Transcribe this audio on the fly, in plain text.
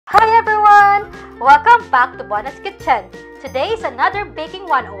Welcome back to Bona's Kitchen. Today is another baking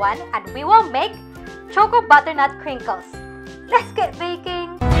 101 and we will make Choco Butternut Crinkles. Let's get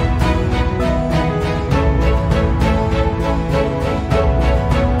baking!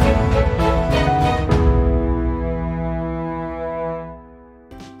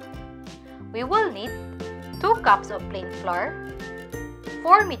 We will need 2 cups of plain flour,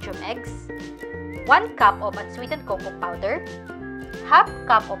 4 medium eggs, 1 cup of unsweetened cocoa powder, half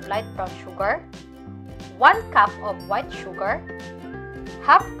cup of light brown sugar, 1 cup of white sugar,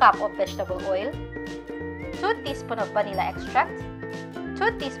 half cup of vegetable oil, 2 teaspoons of vanilla extract,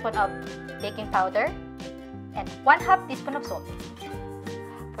 2 teaspoons of baking powder, and 1/2 teaspoon of salt.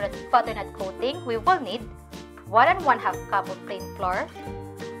 For the butternut coating, we will need 1 1/2 cup of plain flour,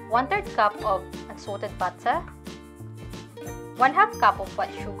 1/3 cup of unsalted butter, 1/2 cup of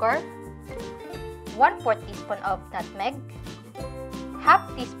white sugar, 1/4 teaspoon of nutmeg, half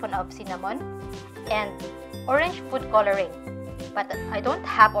teaspoon of cinnamon, and orange food coloring. But I don't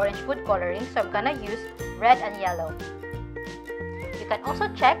have orange food coloring, so I'm gonna use red and yellow. You can also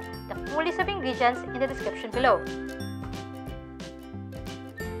check the full list of ingredients in the description below.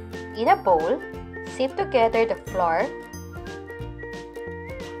 In a bowl, sieve together the flour,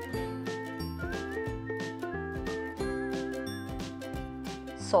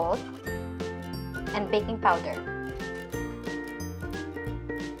 salt, and baking powder.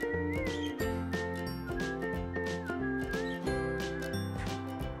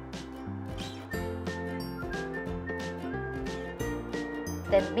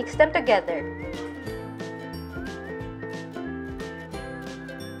 Then mix them together.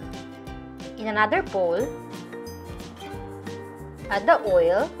 In another bowl, add the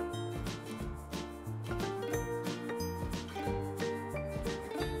oil,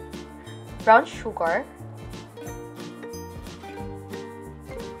 brown sugar,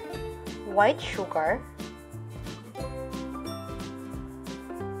 white sugar,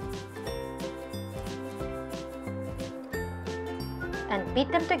 and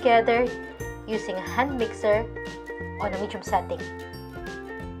beat them together using a hand mixer on a medium setting.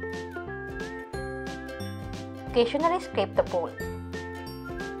 Occasionally scrape the bowl.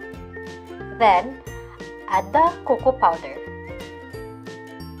 Then, add the cocoa powder.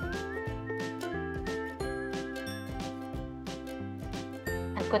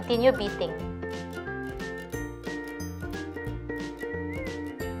 And continue beating.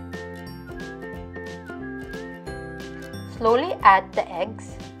 Slowly add the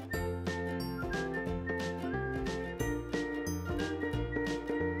eggs,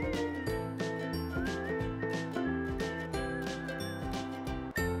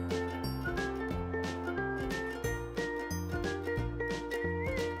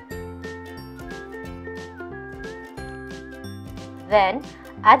 then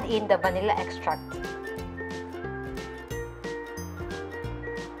add in the vanilla extract.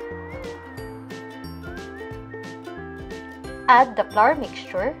 Add the flour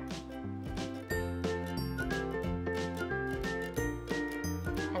mixture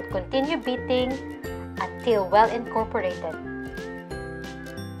and continue beating until well incorporated.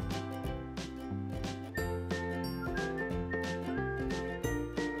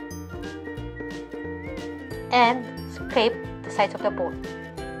 And scrape the sides of the bowl.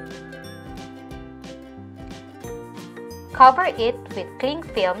 Cover it with cling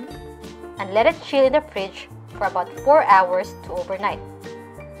film and let it chill in the fridge for about 4 hours to overnight.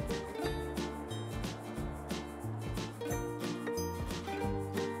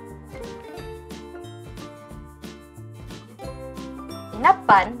 In a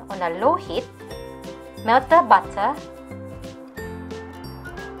pan on a low heat, melt the butter,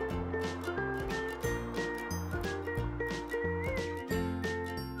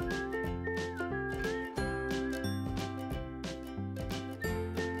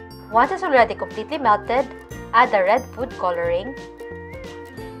 once it's already completely melted, add the red food coloring,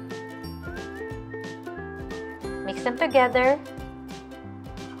 mix them together,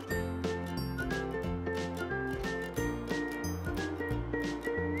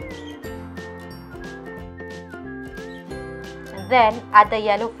 and then add the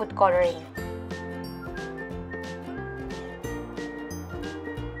yellow food coloring.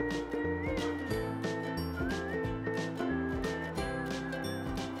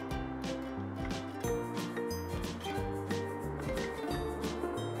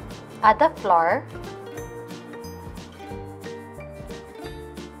 Add the flour,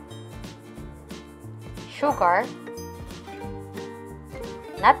 sugar,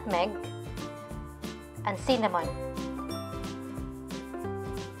 nutmeg, and cinnamon,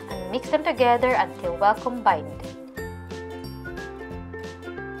 and mix them together until well combined.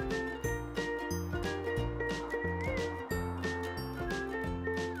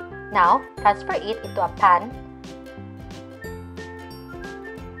 Now, transfer it into a pan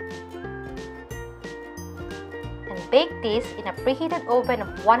and bake this in a preheated oven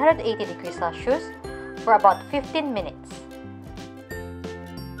of 180 degrees Celsius for about 15 minutes.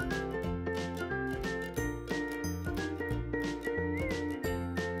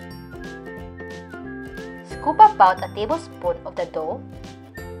 Scoop about a tablespoon of the dough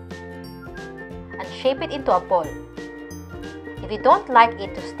and shape it into a ball. If you don't like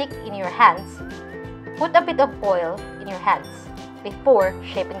it to stick in your hands, put a bit of oil in your hands before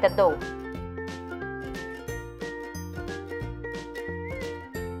shaping the dough.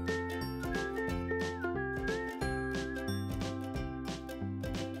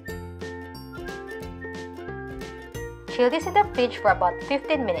 Chill this in the fridge for about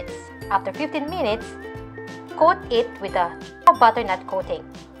 15 minutes. After 15 minutes, coat it with a Choco Butternut coating.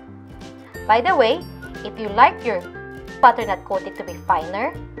 By the way, if you like your butternut coating to be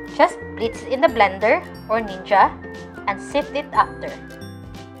finer, just blitz it in the blender or Ninja and sift it after.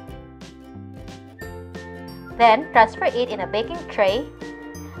 Then transfer it in a baking tray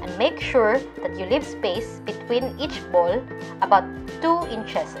and make sure that you leave space between each ball about 2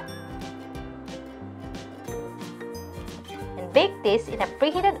 inches. And bake this in a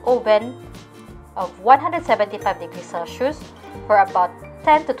preheated oven of 175 degrees Celsius for about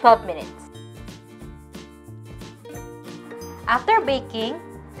 10 to 12 minutes. After baking,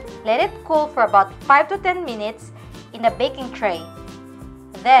 let it cool for about 5 to 10 minutes in a baking tray.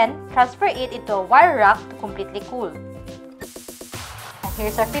 Then, transfer it into a wire rack to completely cool. And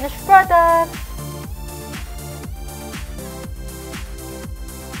here's our finished product!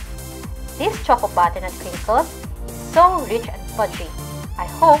 This Choco Butternut Crinkles is so rich and fudgy. I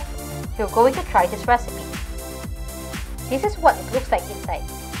hope you're going to try this recipe. This is what it looks like inside.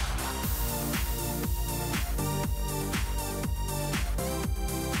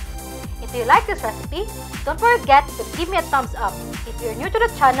 If you like this recipe, don't forget to give me a thumbs up. If you're new to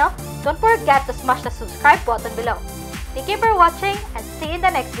the channel, don't forget to smash the subscribe button below. Thank you for watching and see you in the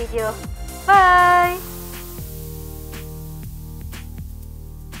next video. Bye!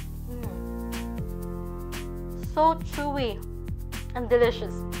 So chewy and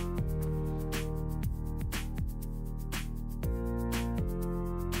delicious.